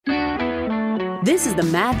This is the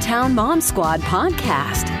Madtown Mom Squad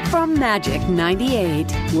podcast from Magic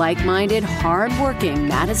 98. Like-minded, hard-working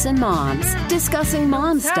Madison moms discussing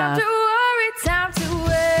mom stuff. Time to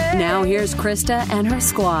wait. Now here's Krista and her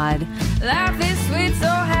squad. Life is sweet, so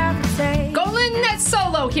have to take. Going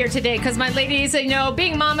solo here today because my ladies,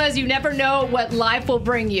 being mamas, you never know what life will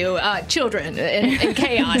bring you. Children and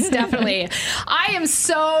chaos, definitely. I am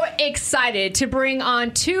so excited to bring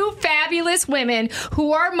on two fabulous women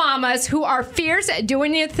who are mamas, who are fierce at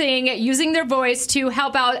doing their thing, using their voice to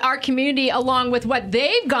help out our community along with what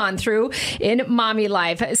they've gone through in mommy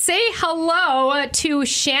life. Say hello to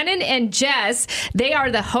Shannon and Jess. They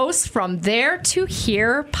are the hosts from There to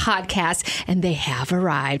Here podcast, and they have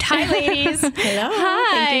arrived. Hi, ladies. Hello.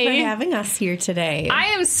 Hi. Thank you for having us here today. I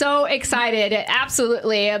am so excited.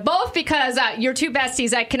 Absolutely. Both because you're two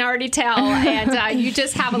besties, I can already tell, and you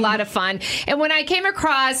just have a lot of fun. And when I came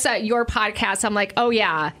across your podcast, I'm like, oh,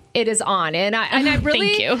 yeah. It is on. And I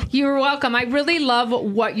really, thank you. You're welcome. I really love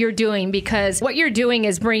what you're doing because what you're doing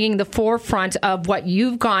is bringing the forefront of what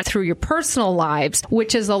you've gone through your personal lives,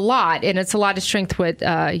 which is a lot. And it's a lot of strength what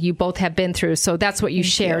you both have been through. So that's what you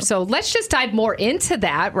share. So let's just dive more into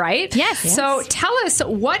that, right? Yes. So tell us,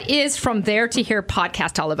 what is From There to Here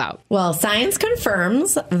podcast all about? Well, science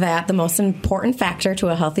confirms that the most important factor to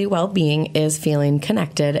a healthy well-being is feeling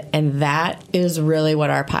connected. And that is really what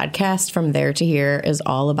our podcast From There to Here is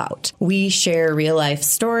all about. We share real life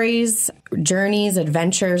stories, journeys,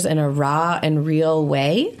 adventures in a raw and real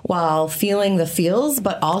way while feeling the feels,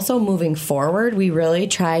 but also moving forward. We really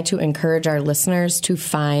try to encourage our listeners to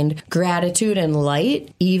find gratitude and light,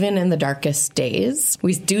 even in the darkest days.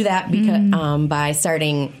 We do that because, by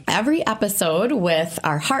starting every episode with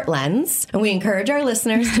our heart lens, and we encourage our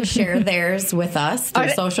listeners to share theirs with us through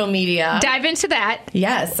social media. Dive into that.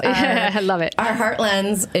 Yes. I love it. Our heart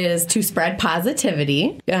lens is to spread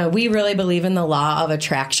positivity. We really believe in the law of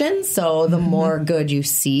attraction. So the more good you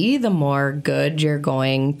see, the more good you're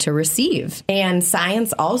going to receive. And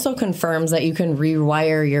science also confirms that you can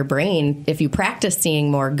rewire your brain. If you practice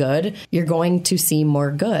seeing more good, you're going to see more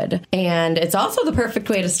good. And it's also the perfect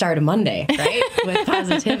way to start a Monday, right? With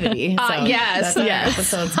positivity. So yes. That's how our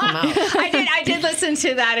episodes come out. I did listen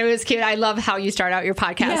to that. It was cute. I love how you start out your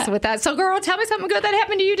podcast with that. So, girl, tell me something good that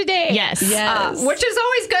happened to you today. Yes. Which is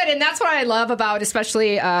always good. And that's what I love about,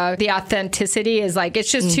 especially the authenticity is like,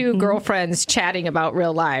 it's just two girlfriends chatting about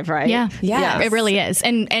real life, right? Yeah. Yes. It really is.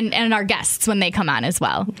 And our guests when they come on as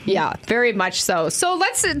well. Yeah, very much so. So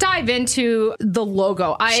let's dive into the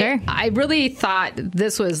logo. I really thought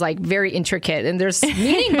this was like very intricate and there's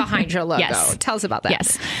meaning behind your logo. Yes. Tell us about that.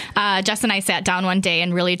 Yes. Jess and I sat down one day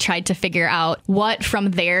and really tried to figure out what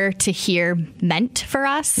From There to Here meant for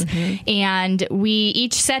us. And we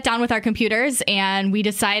each sat down with our computers and we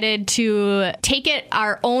decided to take it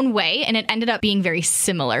our own way. And it ended up being very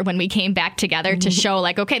similar when we came back together to show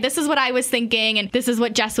like, okay, this is what I was thinking and this is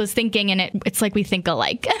what Jess was thinking. And it's like we think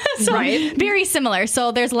alike. So very similar.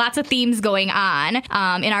 So there's lots of themes going on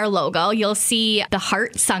in our logo. You'll see the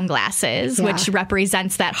heart sunglasses, which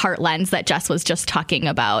represents that heart lens that Jess was just talking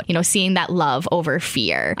about, seeing that love over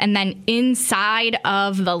fear. And then inside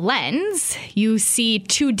of the lens, you see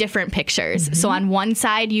two different pictures. So on one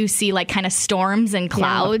side, you see like kind of storms and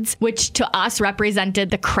clouds, which to us represented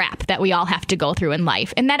the crap that we all have to go through in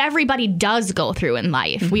life and that everybody does go through in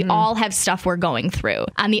life. We all have stuff we're going through.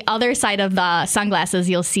 On the other side of the sunglasses,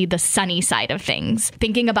 you'll see the sunny side of things.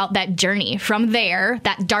 Thinking about that journey from there,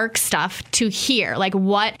 that dark stuff to here, like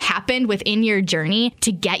what happened within your journey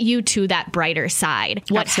to get you to that brighter side?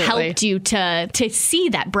 What helped you to see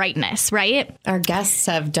that brightness, right? Our guests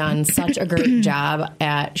have done such a great job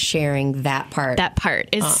at sharing that part. That part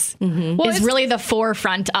is really the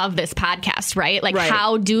forefront of this podcast, right? Like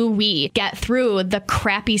how do we get through the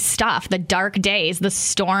crappy stuff, the dark days, the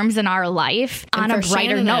storms in our life on a brighter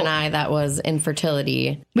Shannon note? And I, that was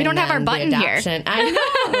infertility. We don't have our button here. I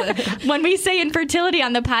know. When we say infertility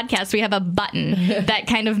on the podcast, we have a button that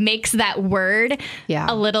kind of makes that word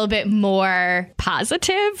a little bit more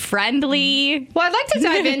positive, friendly. Well, I'd like to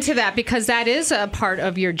dive into that because that is a part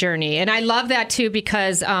of your journey. And I love that too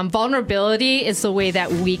because vulnerability is the way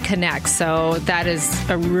that we connect. So that is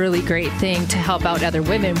a really great thing to help out other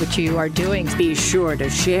women, which you are doing. Be sure to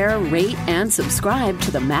share, rate, and subscribe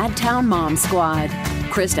to the Madtown Mom Squad.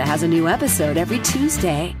 Krista has a new episode every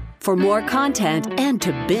Tuesday. For more content and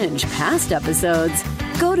to binge past episodes,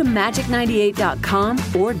 Go to magic98.com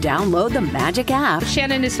or download the Magic app.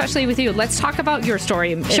 Shannon, especially with you, let's talk about your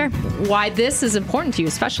story. Sure. And why this is important to you,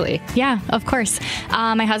 especially. Yeah, of course.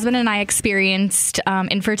 My husband and I experienced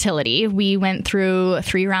infertility. We went through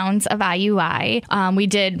 3 rounds of IUI.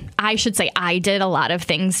 I did a lot of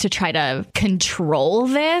things to try to control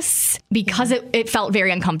this because it felt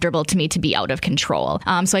very uncomfortable to me to be out of control.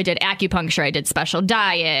 So I did acupuncture, I did special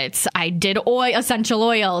diets, I did essential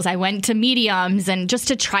oils, I went to mediums, and just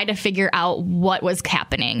to try to figure out what was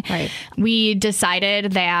happening. Right. We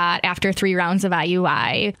decided that after 3 rounds of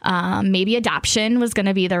IUI, maybe adoption was going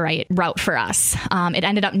to be the right route for us. It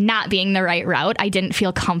ended up not being the right route. I didn't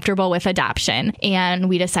feel comfortable with adoption, and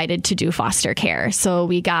we decided to do foster care. So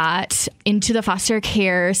we got into the foster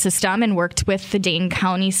care system and worked with the Dane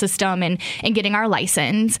County system and getting our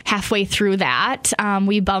license. Halfway through that,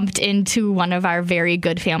 we bumped into one of our very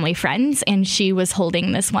good family friends, and she was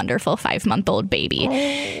holding this wonderful 5-month-old baby.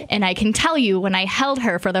 And I can tell you, when I held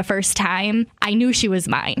her for the first time, I knew she was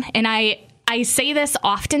mine. And I say this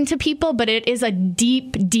often to people, but it is a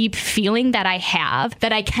deep, deep feeling that I have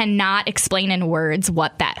that I cannot explain in words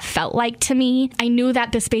what that felt like to me. I knew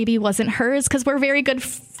that this baby wasn't hers because we're very good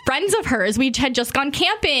friends of hers. We had just gone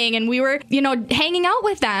camping and we were, hanging out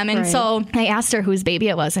with them. And so I asked her whose baby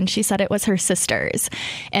it was, and she said it was her sister's,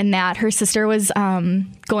 and that her sister was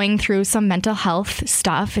going through some mental health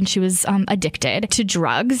stuff, and she was addicted to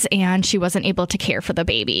drugs, and she wasn't able to care for the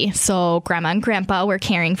baby. So Grandma and Grandpa were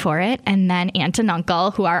caring for it, and then Aunt and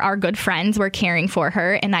Uncle, who are our good friends, were caring for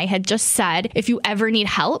her. And I had just said, if you ever need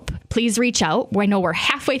help, please reach out. I know we're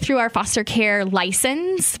halfway through our foster care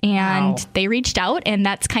license, and they reached out, and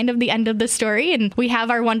that's kind of the end of the story. And we have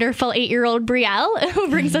our wonderful 8-year-old Brielle, who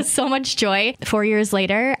brings us so much joy. 4 years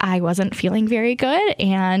later, I wasn't feeling very good,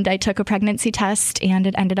 and I took a pregnancy test, and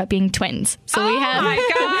it ended up being twins. So we have, my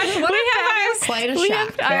gosh, Quite a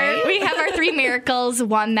shock, right? we have our 3 miracles,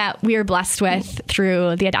 one that we are blessed with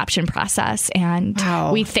through the adoption process. And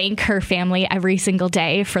we thank her family every single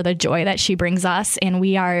day for the joy that she brings us. And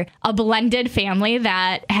we are a blended family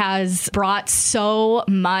that has brought so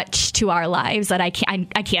much to our lives that I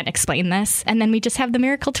can't explain this. And then we just have the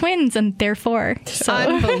miracle twins, and therefore. So.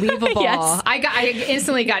 Unbelievable. Yes. I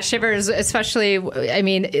instantly got shivers, especially,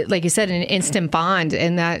 like you said, an instant bond,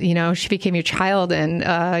 and that, she became your child. And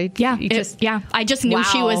I just knew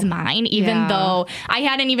she was mine, even though I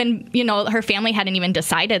hadn't even, her family hadn't even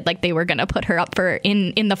decided like they were going to put her up for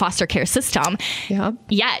in the foster care system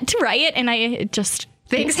yet, right? And I just...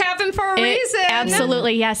 Things happen for a reason.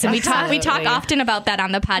 Absolutely, yes. And we talk often about that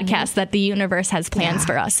on the podcast, that the universe has plans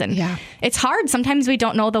for us. And it's hard. Sometimes we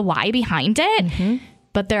don't know the why behind it.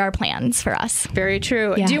 But there are plans for us. Very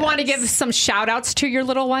true. Yes. Do you want to give some shout outs to your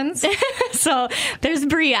little ones? So there's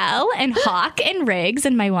Brielle and Hawk and Riggs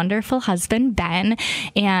and my wonderful husband, Ben,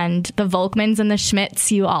 and the Volkmans and the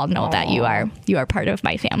Schmidts. You all know that you are part of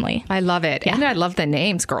my family. I love it. Yeah. And I love the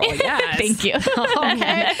names, girl. Yes. Thank you.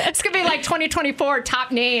 Okay. It's going to be like 2024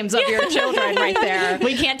 top names of your children right there.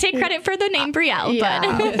 We can't take credit for the name Brielle.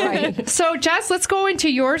 But. Right. So Jess, let's go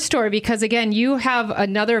into your story, because again, you have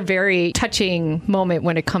another very touching moment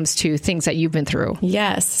when it comes to things that you've been through.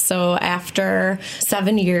 Yes. So after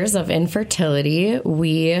 7 years of infertility,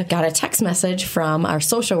 we got a text message from our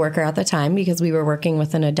social worker at the time, because we were working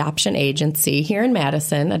with an adoption agency here in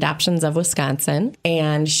Madison, Adoptions of Wisconsin.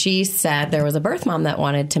 And she said there was a birth mom that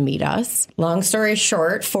wanted to meet us. Long story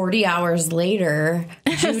short, 40 hours later,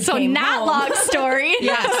 Jude so came not home. Long story.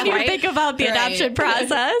 Yes, when you think about the adoption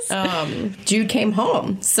process. Jude came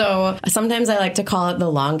home. So sometimes I like to call it the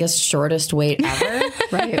longest, shortest wait ever.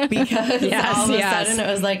 Right. Because all of a sudden it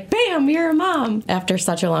was like, bam, you're a mom after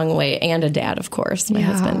such a long wait, and a dad, of course, my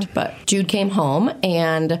husband. But Jude came home,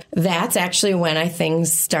 and that's actually when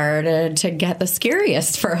things started to get the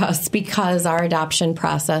scariest for us, because our adoption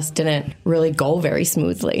process didn't really go very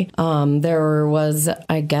smoothly. There was,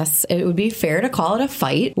 I guess it would be fair to call it a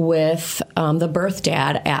fight with the birth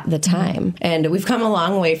dad at the time. And we've come a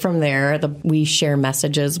long way from there. We share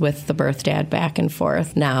messages with the birth dad back and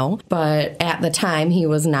forth now. But at the time, he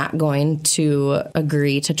was not going to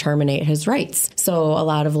agree to terminate his rights. So a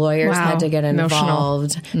lot of lawyers had to get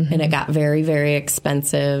involved, and it got very, very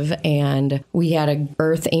expensive. And we had a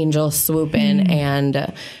earth angel swoop in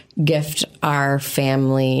and gift our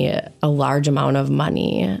family a large amount of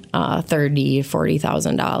money, $30,000,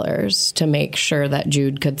 $40,000, to make sure that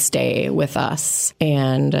Jude could stay with us.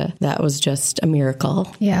 And that was just a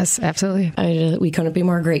miracle. Yes, absolutely. We couldn't be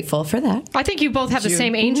more grateful for that. I think you both have Jude. The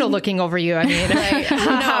same angel looking over you. I mean,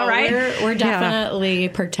 right? We're definitely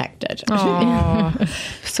protected. Oh,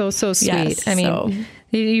 so sweet. Yes, I mean,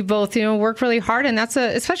 You both, work really hard, and that's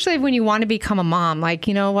especially when you want to become a mom. Like,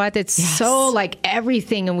 you know what? It's so like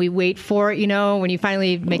everything, and we wait for it, when you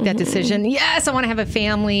finally make that decision. Yes, I want to have a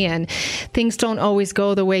family, and things don't always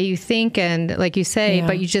go the way you think, and like you say,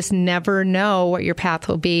 but you just never know what your path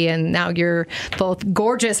will be. And now you're both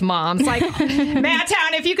gorgeous moms. Like,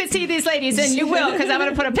 Madtown, if you could see these ladies, and you will, because I'm going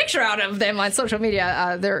to put a picture out of them on social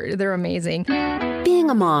media. They're amazing. Being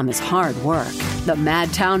a mom is hard work. The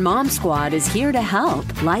Madtown Mom Squad is here to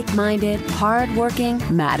help like-minded, hard-working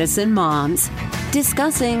Madison moms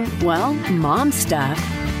discussing, well, mom stuff.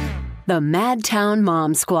 The Madtown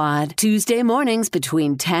Mom Squad, Tuesday mornings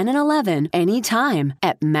between 10 and 11, anytime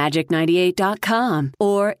at magic98.com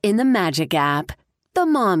or in the Magic app. The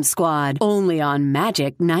Mom Squad, only on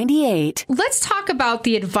Magic 98. Let's talk about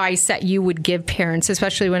the advice that you would give parents,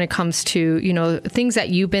 especially when it comes to, things that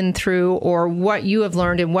you've been through or what you have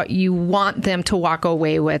learned and what you want them to walk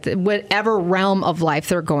away with, whatever realm of life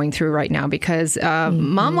they're going through right now, because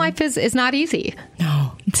mom life is not easy.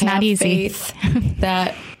 No, it's not easy. Faith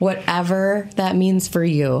that whatever that means for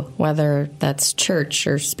you, whether that's church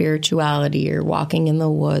or spirituality or walking in the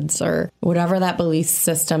woods or whatever that belief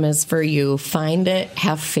system is for you, find it,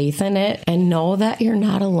 have faith in it, and know that you're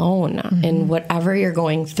not alone. In whatever you're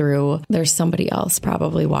going through, there's somebody else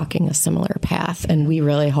probably walking a similar path. And we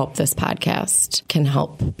really hope this podcast can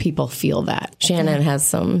help people feel that. Shannon has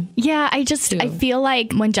some. Yeah, I feel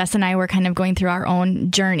like when Jess and I were kind of going through our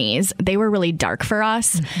own journeys, they were really dark for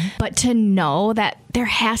us. But to know that there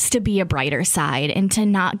has to be a brighter side and to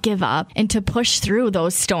not give up and to push through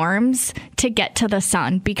those storms to get to the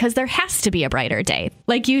sun, because there has to be a brighter day.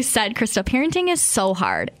 Like you said, Krista, parenting is so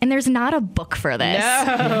hard, and there's not a book for this.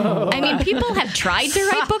 No. I mean, people have tried to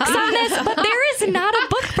write books on this, but there is not a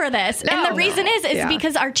book for this. No. And the reason is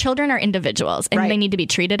because our children are individuals, and they need to be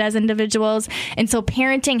treated as individuals. And so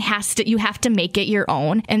parenting you have to make it your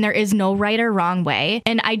own, and there is no right or wrong way.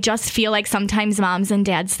 And I just feel like sometimes moms and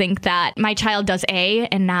dads think that my child does A,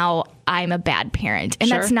 and now I'm a bad parent. And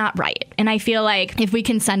that's not right. And I feel like if we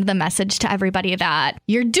can send the message to everybody that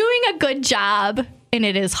you're doing a good job, and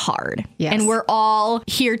it is hard. Yes. And we're all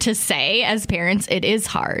here to say, as parents, it is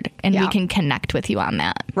hard. And we can connect with you on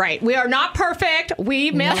that. Right. We are not perfect.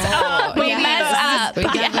 We mess up. We mess up. We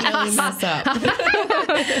definitely mess up.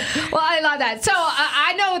 Well, I love that. So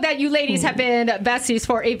I know that you ladies have been besties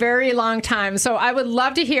for a very long time. So I would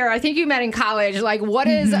love to hear, I think you met in college, like what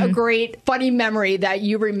is a great funny memory that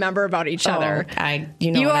you remember about each other?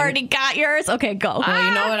 You already got yours? Okay, go. Well,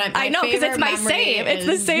 you know what I know, because it's my same. It's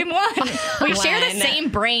the same one. We share the same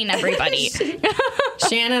brain, everybody.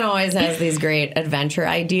 Shannon always has these great adventure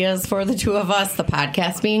ideas for the two of us, the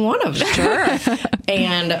podcast being one of them. Sure.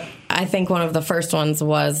 And I think one of the first ones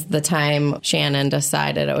was the time Shannon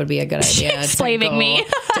decided it would be a good idea. She's blaming me.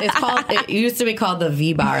 It used to be called the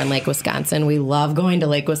V Bar in Lake Wisconsin. We love going to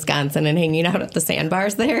Lake Wisconsin and hanging out at the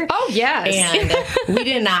sandbars there. Oh, yes. And we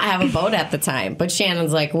did not have a boat at the time, but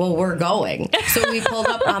Shannon's like, well, we're going. So we pulled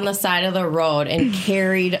up on the side of the road and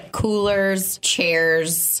carried coolers,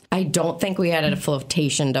 chairs. I don't think we had a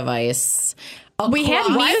flotation device. We had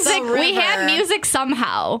music. We had music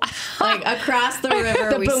somehow. Like across the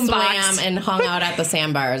river, we boom swam box. and hung out at the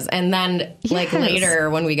sandbars. And then, like later,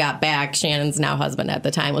 when we got back, Shannon's now husband at the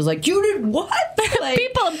time was like, "You did what? Like,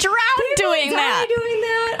 people drown doing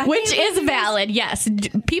that. Which is believe valid. Yes,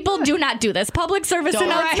 people do not do this. Public service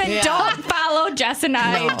announcement. Yeah. Don't follow Jess and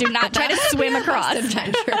I. No. Do not try to swim across.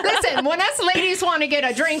 Listen, when us ladies want to get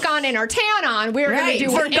a drink on and our tan on, we're going to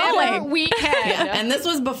do whatever we can. Yeah. And this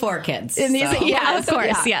was before kids. Yeah, of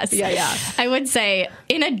course, yes. Yeah. I would say,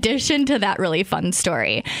 in addition to that really fun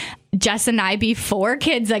story, Jess and I, before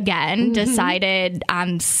kids again, decided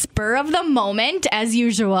on spur of the moment, as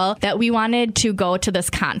usual, that we wanted to go to this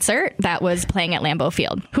concert that was playing at Lambeau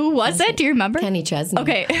Field. Who was it? Do you remember? Kenny Chesney.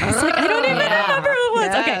 Okay. I don't even remember who it was.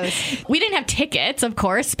 Yes. Okay. We didn't have tickets, of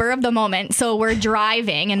course, spur of the moment. So we're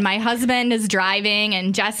driving, and my husband is driving,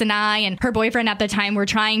 and Jess and I and her boyfriend at the time we're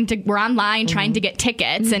online trying to get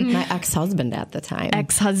tickets. And my ex-husband at the time.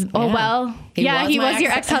 Ex-husband. Oh, well. He was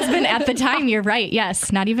your ex-husband at the time. You're right.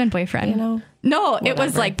 Yes. Not even boyfriend. No, whatever. It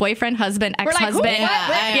was like boyfriend, husband, ex-husband. Like,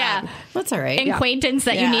 yeah. That's all right. Acquaintance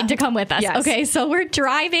that you need to come with us. Yes. Okay, so we're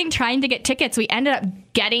driving, trying to get tickets. We ended up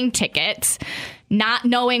getting tickets, not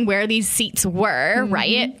knowing where these seats were,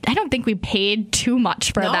 right? I don't think we paid too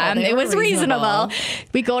much for them. It was reasonable.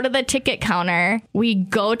 We go to the ticket counter. We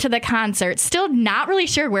go to the concert, still not really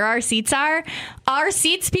sure where our seats are. Our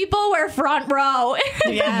seats, people, were front row.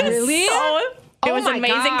 Yes. Really? So It was my an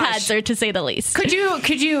amazing gosh. concert, to say the least. Could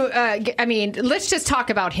you, I mean, let's just talk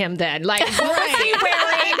about him then. Like, what was he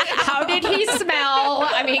wearing? How did he smell?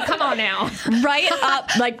 I mean, come on now. Right up,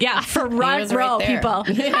 front was row, right there. people.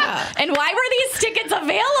 Yeah. And why were these tickets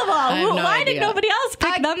available? have no Why did idea. nobody else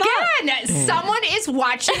pick them up? Again, someone is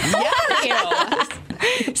watching over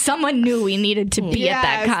you. Someone knew we needed to be at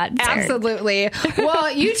that concert. Absolutely.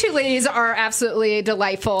 Well, you two ladies are absolutely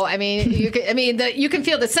delightful. I mean, you can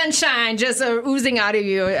feel the sunshine just oozing out of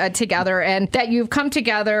you together, and that you've come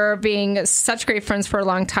together being such great friends for a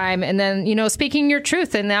long time, and then speaking your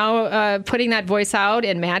truth, and now putting that voice out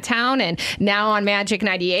in Madtown, and now on Magic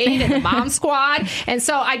 98 and the Mom Squad. And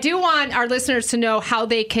so I do want our listeners to know how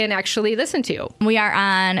they can actually listen to you. We are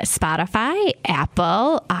on Spotify,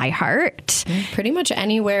 Apple, iHeart. Pretty much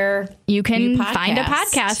anywhere You can podcast. find a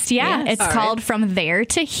podcast. Yeah. Yes. It's All called right. From There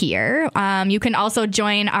to Here. You can also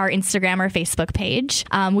join our Instagram or Facebook page.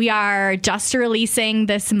 We are just releasing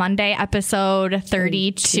this Monday episode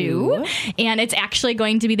 32. And it's actually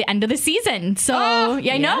going to be the end of the season. So I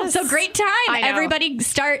know. yes. So great time. I know. Everybody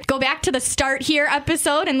go back to the Start Here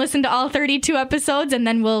episode and listen to all 32 episodes. And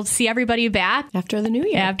then we'll see everybody back after the new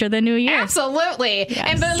year. after the new year. Absolutely. Yes.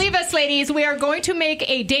 And believe us, ladies, we are going to make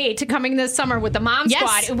a date coming this summer with the Mom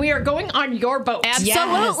Yes. Squad. We are going on your boat.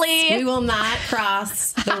 Absolutely. Yes, we will not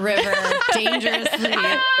cross the river dangerously.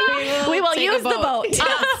 We will take use a the boat.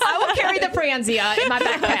 I will carry the Franzia in my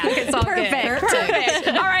backpack. It's all Perfect. good. Perfect.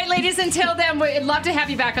 All right, ladies, until then, we'd love to have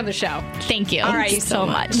you back on the show. Thank you. All right, so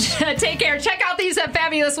much. Take care. Check out these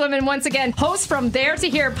fabulous women once again. Hosts From There to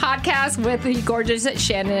Here podcast with the gorgeous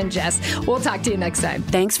Shannon and Jess. We'll talk to you next time.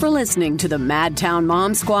 Thanks for listening to the Madtown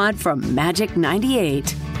Mom Squad from Magic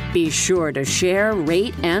 98. Be sure to share,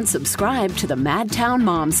 rate, and subscribe to the Madtown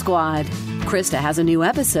Mom Squad. Krista has a new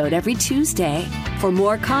episode every Tuesday. For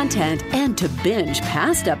more content and to binge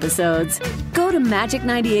past episodes, go to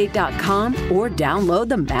magic98.com or download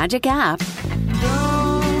the Magic app.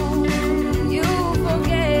 Don't you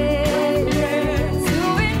forget to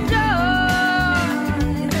enjoy the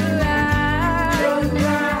ride.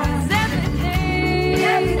 'Cause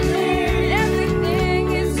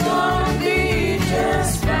everything is gonna be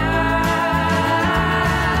just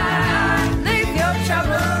fine. Leave your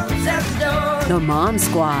troubles at the door. The Mom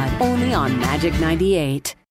Squad, only on Magic 98.